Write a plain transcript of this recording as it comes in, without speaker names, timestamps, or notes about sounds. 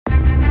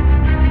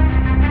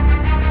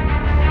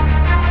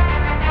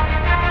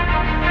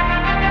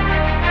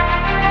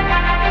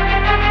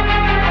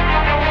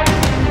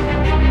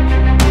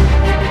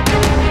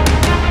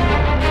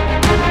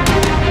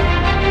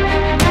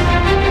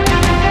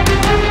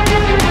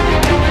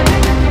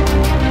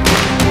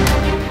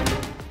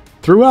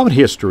Throughout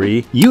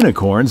history,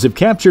 unicorns have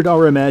captured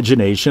our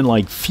imagination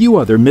like few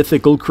other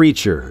mythical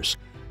creatures.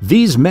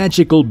 These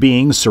magical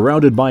beings,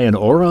 surrounded by an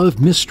aura of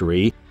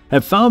mystery,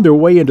 have found their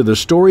way into the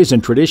stories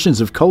and traditions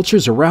of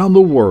cultures around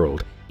the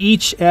world,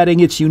 each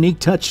adding its unique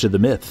touch to the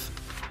myth.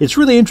 It's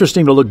really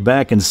interesting to look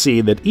back and see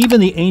that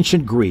even the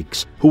ancient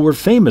Greeks, who were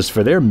famous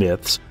for their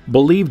myths,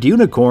 believed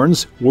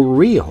unicorns were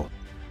real.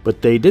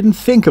 But they didn't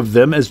think of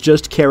them as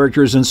just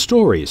characters in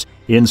stories.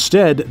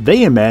 Instead,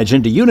 they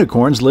imagined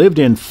unicorns lived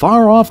in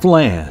far-off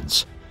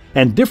lands.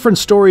 And different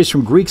stories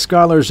from Greek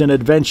scholars and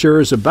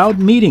adventurers about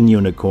meeting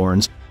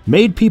unicorns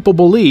made people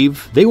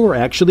believe they were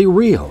actually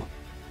real.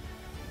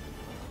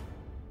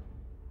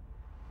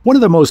 One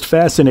of the most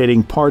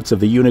fascinating parts of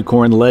the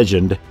unicorn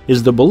legend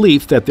is the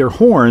belief that their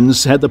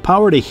horns had the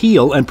power to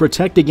heal and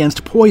protect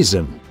against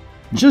poison.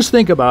 Just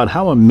think about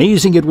how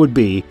amazing it would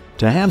be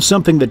to have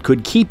something that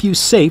could keep you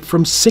safe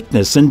from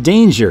sickness and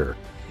danger.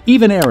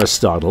 Even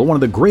Aristotle, one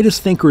of the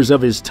greatest thinkers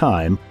of his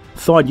time,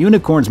 thought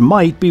unicorns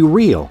might be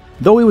real,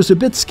 though he was a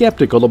bit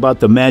skeptical about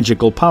the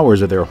magical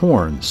powers of their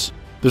horns.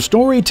 The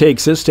story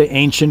takes us to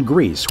ancient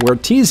Greece, where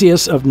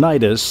Ctesias of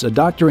Cnidus, a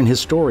doctor and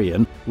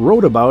historian,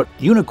 wrote about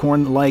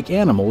unicorn-like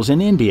animals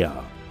in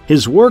India.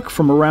 His work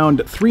from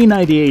around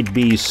 398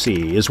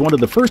 BC is one of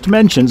the first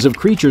mentions of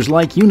creatures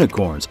like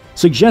unicorns,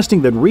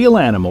 suggesting that real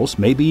animals,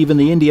 maybe even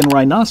the Indian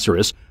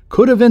rhinoceros,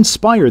 could have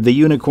inspired the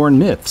unicorn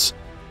myths.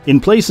 In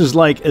places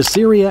like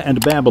Assyria and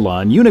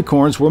Babylon,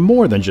 unicorns were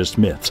more than just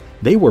myths.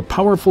 They were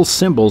powerful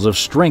symbols of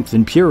strength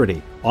and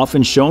purity,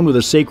 often shown with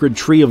a sacred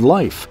tree of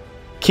life.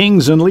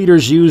 Kings and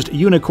leaders used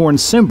unicorn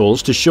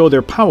symbols to show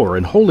their power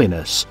and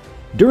holiness.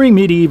 During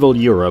medieval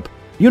Europe,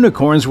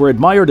 unicorns were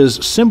admired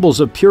as symbols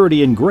of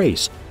purity and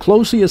grace,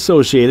 closely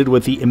associated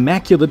with the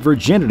immaculate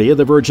virginity of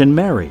the Virgin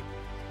Mary.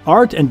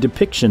 Art and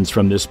depictions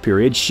from this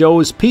period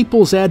shows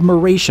people's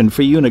admiration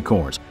for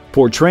unicorns,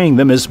 portraying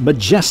them as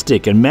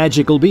majestic and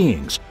magical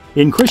beings.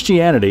 In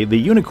Christianity, the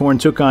unicorn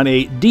took on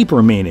a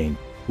deeper meaning,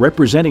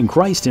 representing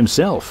Christ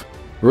himself.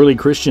 Early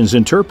Christians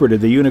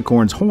interpreted the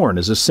unicorn's horn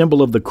as a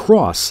symbol of the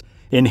cross,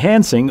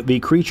 enhancing the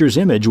creature's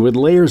image with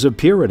layers of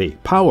purity,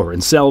 power,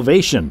 and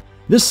salvation.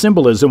 This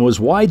symbolism was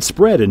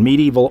widespread in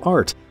medieval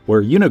art,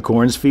 where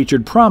unicorns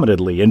featured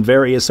prominently in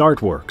various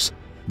artworks.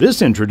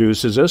 This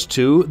introduces us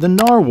to the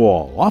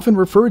narwhal, often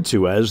referred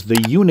to as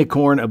the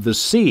unicorn of the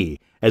sea,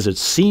 as it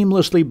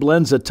seamlessly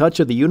blends a touch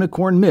of the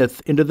unicorn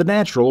myth into the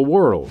natural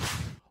world.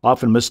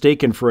 Often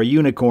mistaken for a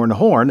unicorn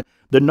horn,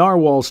 the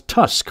narwhal's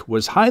tusk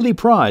was highly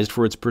prized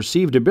for its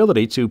perceived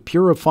ability to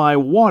purify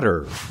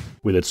water.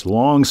 With its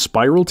long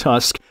spiral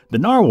tusk, the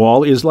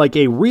narwhal is like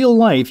a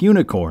real-life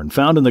unicorn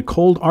found in the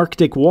cold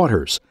Arctic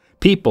waters.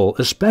 People,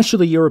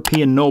 especially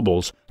European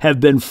nobles, have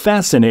been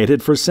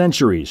fascinated for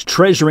centuries,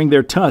 treasuring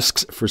their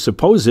tusks for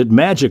supposed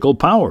magical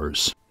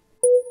powers.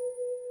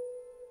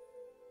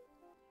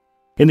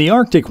 In the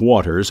Arctic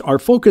waters, our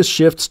focus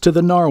shifts to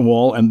the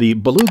narwhal and the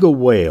beluga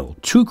whale,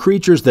 two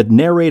creatures that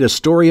narrate a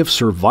story of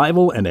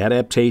survival and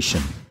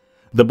adaptation.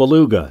 The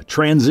beluga,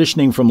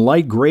 transitioning from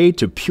light gray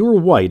to pure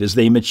white as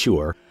they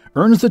mature,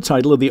 earns the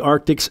title of the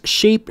Arctic's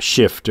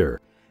shapeshifter.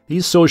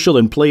 These social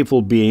and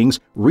playful beings,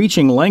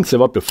 reaching lengths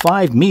of up to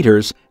 5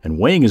 meters and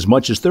weighing as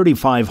much as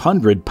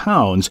 3,500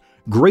 pounds,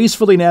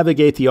 gracefully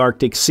navigate the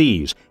Arctic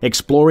seas,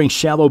 exploring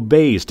shallow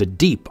bays to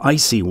deep,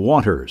 icy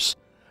waters.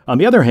 On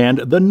the other hand,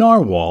 the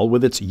narwhal,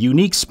 with its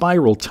unique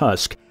spiral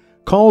tusk,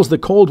 calls the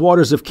cold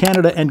waters of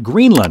Canada and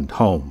Greenland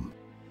home.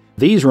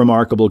 These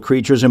remarkable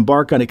creatures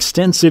embark on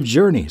extensive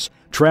journeys,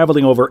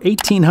 traveling over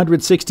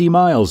 1,860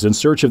 miles in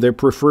search of their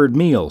preferred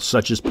meals,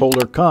 such as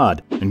polar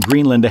cod and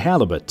Greenland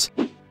halibut.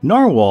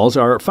 Narwhals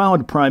are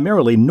found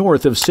primarily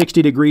north of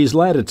 60 degrees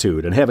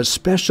latitude and have a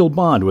special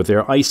bond with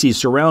their icy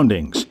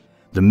surroundings.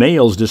 The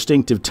male's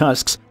distinctive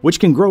tusks, which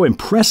can grow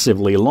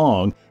impressively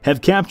long,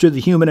 have captured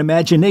the human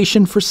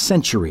imagination for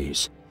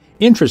centuries.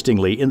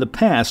 Interestingly, in the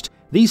past,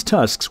 these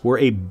tusks were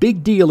a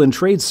big deal in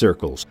trade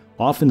circles,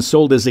 often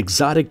sold as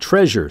exotic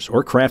treasures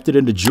or crafted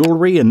into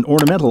jewelry and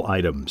ornamental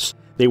items.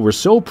 They were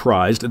so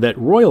prized that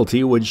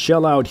royalty would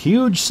shell out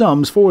huge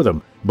sums for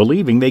them,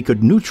 believing they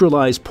could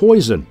neutralize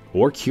poison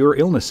or cure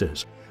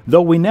illnesses.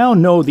 Though we now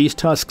know these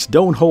tusks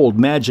don't hold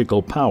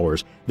magical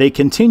powers, they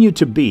continue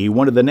to be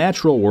one of the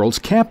natural world's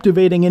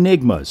captivating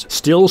enigmas,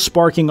 still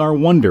sparking our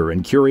wonder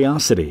and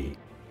curiosity.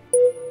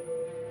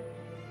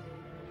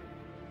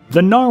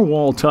 The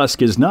narwhal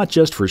tusk is not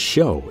just for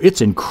show,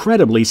 it's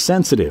incredibly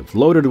sensitive,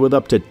 loaded with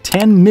up to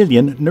 10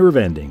 million nerve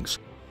endings.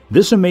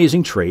 This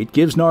amazing trait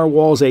gives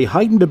narwhals a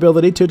heightened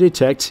ability to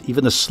detect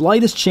even the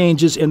slightest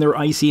changes in their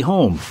icy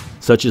home,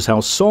 such as how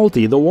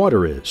salty the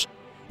water is.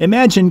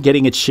 Imagine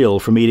getting a chill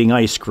from eating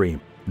ice cream.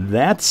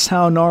 That's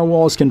how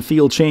narwhals can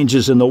feel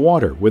changes in the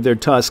water, with their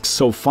tusks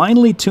so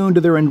finely tuned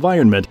to their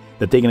environment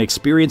that they can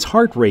experience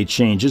heart rate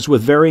changes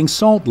with varying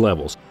salt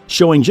levels,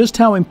 showing just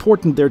how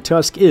important their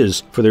tusk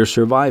is for their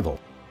survival.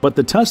 But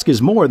the tusk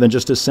is more than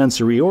just a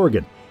sensory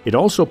organ. It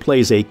also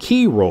plays a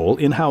key role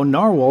in how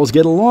narwhals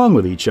get along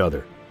with each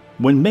other.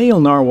 When male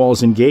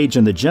narwhals engage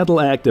in the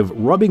gentle act of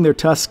rubbing their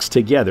tusks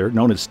together,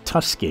 known as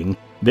tusking,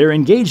 They're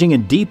engaging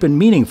in deep and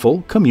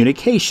meaningful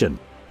communication.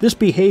 This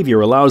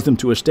behavior allows them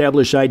to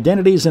establish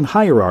identities and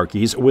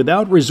hierarchies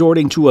without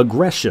resorting to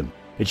aggression.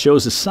 It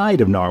shows a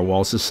side of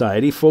narwhal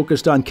society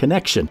focused on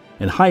connection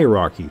and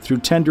hierarchy through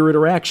tender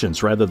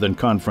interactions rather than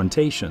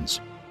confrontations.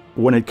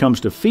 When it comes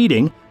to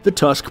feeding, the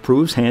tusk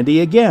proves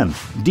handy again,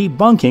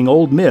 debunking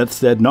old myths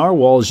that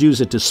narwhals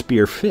use it to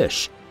spear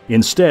fish.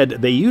 Instead,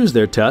 they use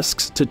their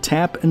tusks to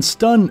tap and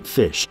stun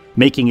fish,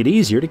 making it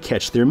easier to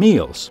catch their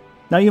meals.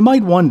 Now you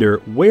might wonder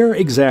where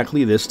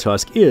exactly this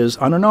tusk is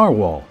on a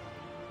narwhal.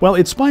 Well,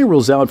 it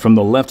spirals out from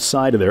the left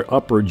side of their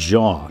upper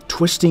jaw,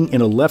 twisting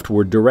in a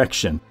leftward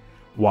direction.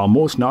 While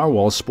most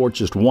narwhals sport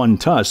just one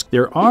tusk,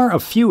 there are a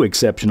few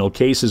exceptional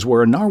cases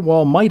where a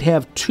narwhal might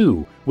have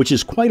two, which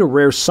is quite a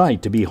rare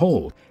sight to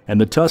behold,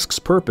 and the tusk's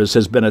purpose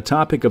has been a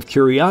topic of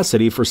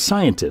curiosity for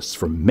scientists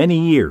for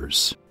many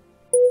years.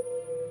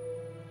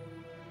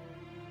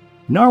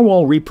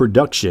 Narwhal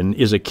reproduction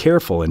is a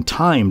careful and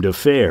timed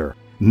affair.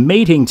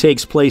 Mating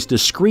takes place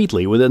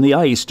discreetly within the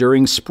ice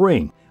during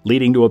spring,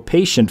 leading to a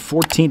patient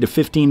 14 to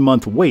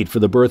 15-month wait for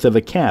the birth of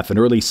a calf in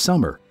early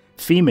summer.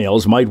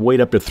 Females might wait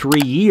up to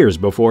 3 years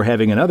before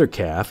having another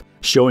calf,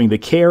 showing the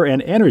care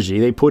and energy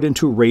they put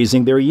into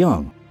raising their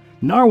young.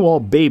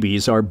 Narwhal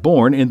babies are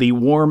born in the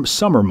warm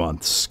summer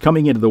months,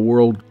 coming into the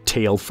world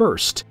tail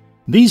first.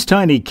 These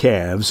tiny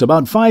calves,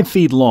 about 5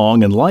 feet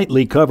long and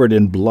lightly covered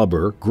in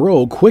blubber,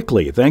 grow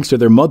quickly thanks to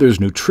their mother's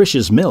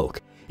nutritious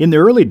milk. In the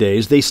early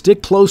days, they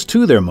stick close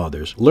to their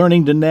mothers,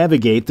 learning to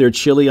navigate their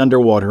chilly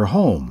underwater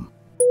home.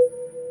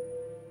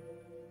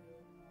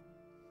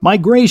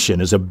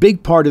 Migration is a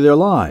big part of their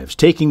lives,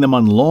 taking them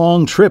on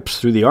long trips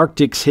through the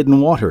Arctic's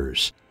hidden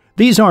waters.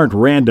 These aren't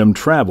random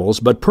travels,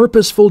 but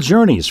purposeful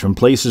journeys from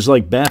places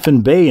like Baffin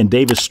Bay and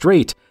Davis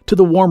Strait to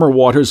the warmer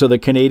waters of the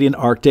Canadian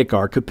Arctic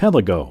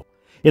archipelago.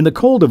 In the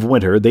cold of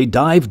winter, they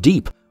dive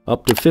deep,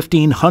 up to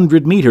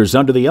 1,500 meters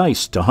under the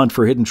ice to hunt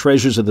for hidden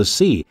treasures of the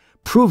sea,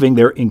 proving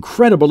their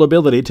incredible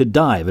ability to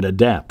dive and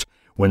adapt.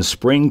 When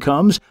spring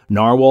comes,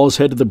 narwhals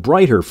head to the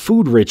brighter,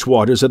 food-rich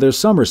waters of their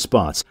summer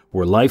spots,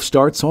 where life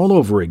starts all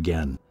over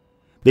again.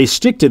 They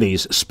stick to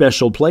these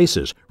special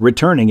places,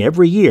 returning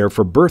every year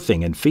for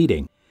birthing and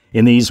feeding.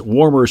 In these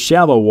warmer,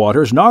 shallow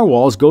waters,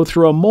 narwhals go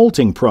through a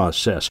molting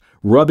process,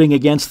 rubbing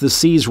against the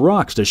sea's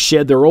rocks to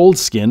shed their old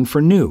skin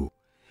for new.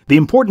 The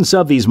importance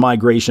of these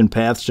migration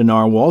paths to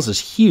narwhals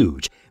is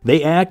huge.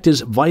 They act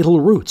as vital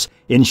routes,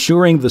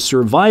 ensuring the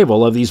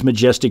survival of these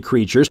majestic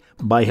creatures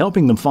by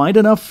helping them find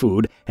enough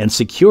food and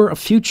secure a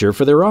future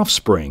for their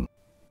offspring.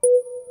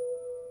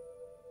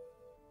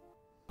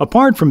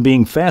 Apart from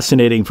being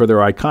fascinating for their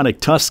iconic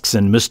tusks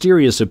and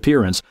mysterious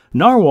appearance,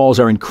 narwhals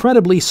are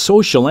incredibly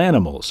social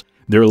animals.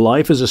 Their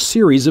life is a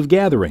series of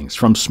gatherings,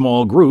 from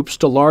small groups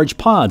to large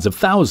pods of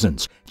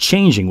thousands,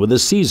 changing with the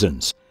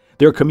seasons.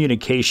 Their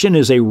communication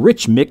is a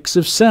rich mix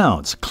of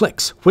sounds,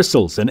 clicks,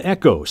 whistles, and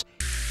echoes.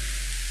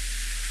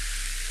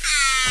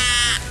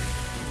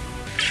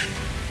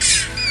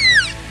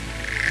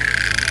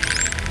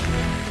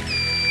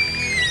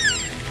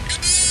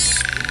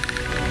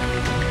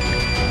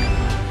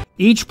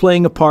 Each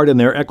playing a part in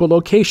their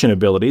echolocation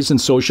abilities and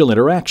social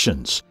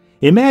interactions.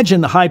 Imagine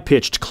the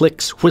high-pitched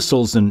clicks,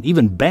 whistles, and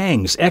even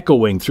bangs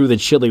echoing through the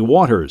chilly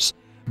waters.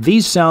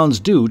 These sounds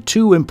do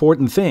two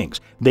important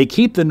things. They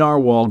keep the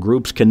narwhal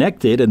groups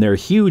connected in their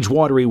huge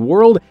watery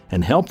world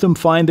and help them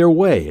find their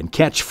way and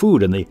catch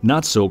food in the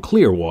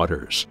not-so-clear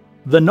waters.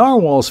 The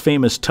narwhal's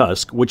famous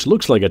tusk, which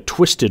looks like a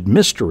twisted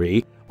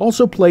mystery,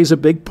 also plays a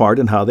big part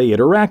in how they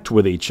interact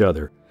with each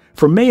other.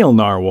 For male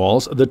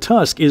narwhals, the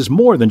tusk is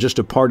more than just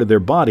a part of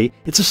their body,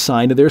 it's a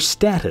sign of their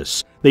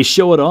status. They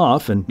show it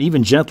off and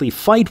even gently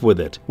fight with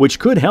it, which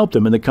could help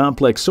them in the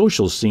complex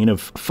social scene of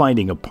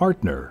finding a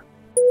partner.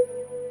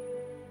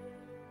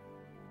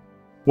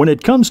 When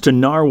it comes to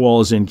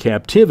narwhals in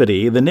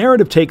captivity, the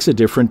narrative takes a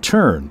different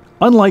turn.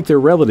 Unlike their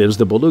relatives,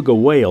 the beluga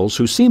whales,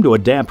 who seem to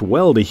adapt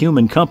well to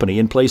human company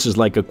in places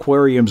like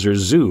aquariums or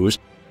zoos,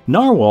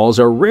 narwhals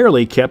are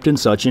rarely kept in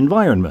such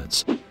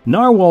environments.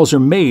 Narwhals are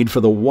made for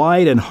the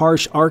wide and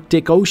harsh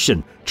Arctic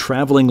Ocean,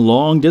 traveling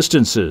long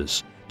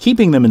distances.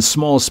 Keeping them in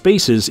small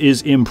spaces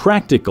is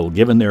impractical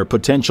given their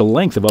potential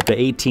length of up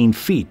to 18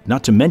 feet,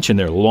 not to mention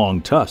their long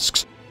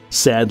tusks.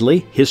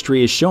 Sadly,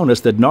 history has shown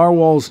us that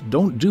narwhals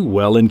don't do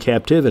well in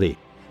captivity.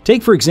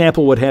 Take, for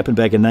example, what happened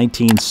back in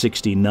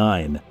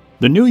 1969.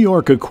 The New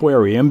York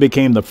Aquarium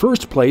became the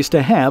first place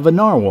to have a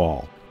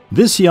narwhal.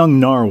 This young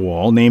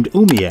narwhal, named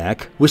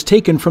Umiak, was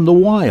taken from the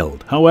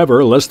wild.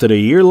 However, less than a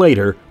year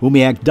later,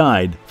 Umiak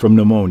died from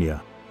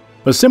pneumonia.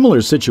 A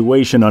similar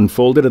situation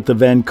unfolded at the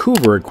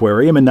Vancouver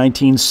Aquarium in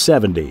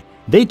 1970.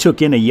 They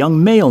took in a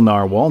young male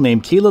narwhal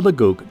named Kila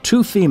Laguk,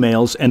 2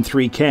 females and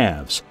 3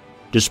 calves.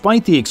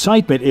 Despite the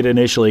excitement it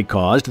initially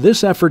caused,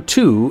 this effort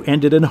too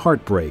ended in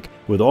heartbreak,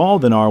 with all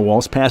the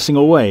narwhals passing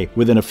away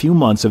within a few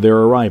months of their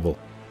arrival.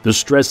 The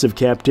stress of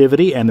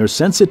captivity and their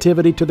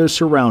sensitivity to their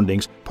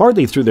surroundings,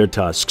 partly through their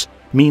tusks,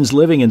 means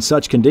living in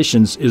such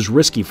conditions is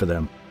risky for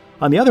them.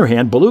 On the other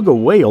hand, beluga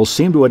whales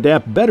seem to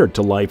adapt better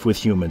to life with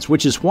humans,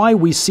 which is why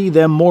we see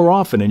them more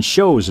often in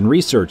shows and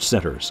research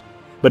centers.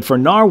 But for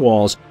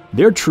narwhals,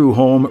 their true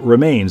home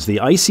remains the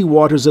icy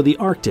waters of the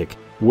Arctic,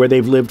 where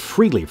they've lived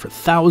freely for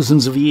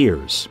thousands of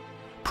years.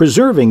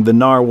 Preserving the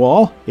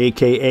narwhal,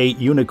 aka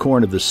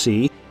unicorn of the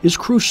sea, is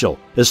crucial,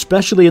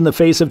 especially in the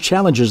face of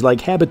challenges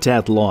like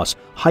habitat loss,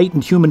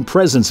 heightened human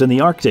presence in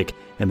the Arctic,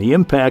 and the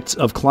impacts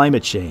of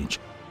climate change.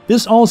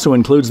 This also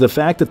includes the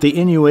fact that the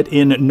Inuit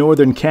in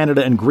northern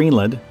Canada and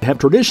Greenland have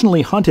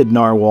traditionally hunted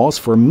narwhals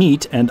for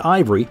meat and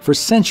ivory for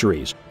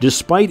centuries,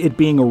 despite it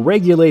being a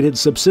regulated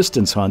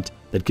subsistence hunt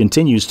that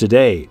continues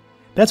today.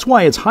 That's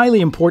why it's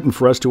highly important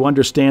for us to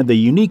understand the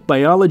unique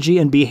biology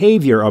and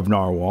behavior of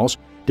narwhals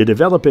to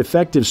develop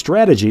effective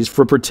strategies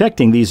for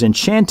protecting these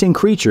enchanting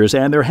creatures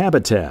and their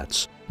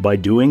habitats. By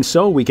doing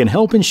so, we can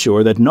help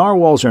ensure that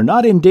narwhals are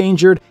not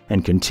endangered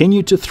and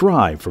continue to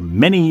thrive for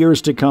many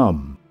years to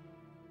come.